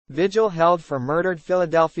Vigil held for murdered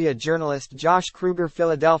Philadelphia journalist Josh Kruger.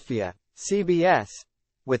 Philadelphia, CBS.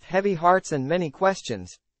 With heavy hearts and many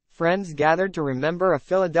questions, friends gathered to remember a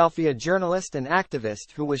Philadelphia journalist and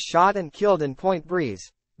activist who was shot and killed in Point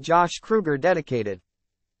Breeze. Josh Kruger dedicated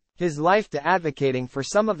his life to advocating for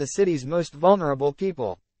some of the city's most vulnerable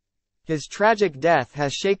people. His tragic death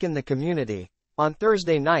has shaken the community. On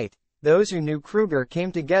Thursday night, those who knew Kruger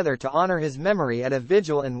came together to honor his memory at a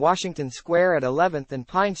vigil in Washington Square at 11th and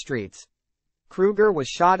Pine Streets. Kruger was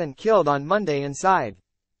shot and killed on Monday inside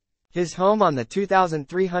his home on the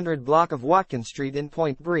 2300 block of Watkins Street in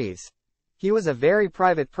Point Breeze. He was a very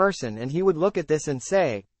private person, and he would look at this and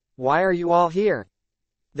say, "Why are you all here?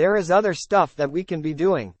 There is other stuff that we can be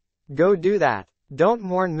doing. Go do that. Don't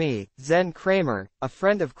mourn me." Zen Kramer, a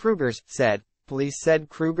friend of Kruger's, said. Police said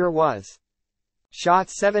Kruger was shot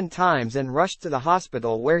 7 times and rushed to the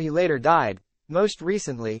hospital where he later died. Most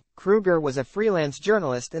recently, Kruger was a freelance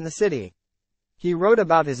journalist in the city. He wrote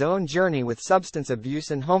about his own journey with substance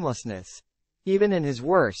abuse and homelessness. Even in his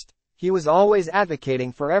worst, he was always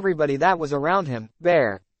advocating for everybody that was around him.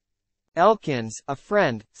 Bear Elkins, a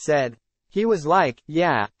friend, said, "He was like,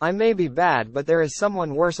 yeah, I may be bad, but there is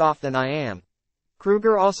someone worse off than I am."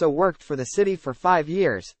 Kruger also worked for the city for 5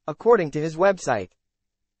 years, according to his website.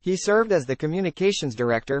 He served as the communications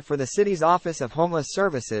director for the city's Office of Homeless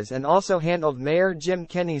Services and also handled Mayor Jim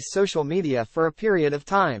Kenney's social media for a period of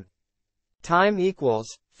time. Time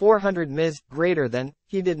equals 400 ms. greater than.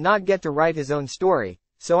 He did not get to write his own story,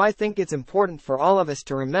 so I think it's important for all of us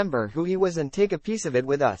to remember who he was and take a piece of it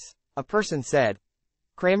with us, a person said.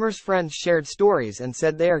 Kramer's friends shared stories and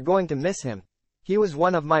said they are going to miss him. "He was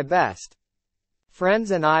one of my best friends,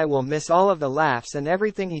 and I will miss all of the laughs and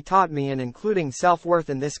everything he taught me, and including self-worth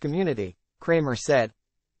in this community," Kramer said.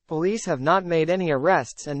 Police have not made any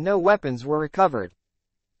arrests and no weapons were recovered.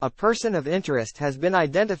 A person of interest has been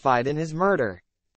identified in his murder.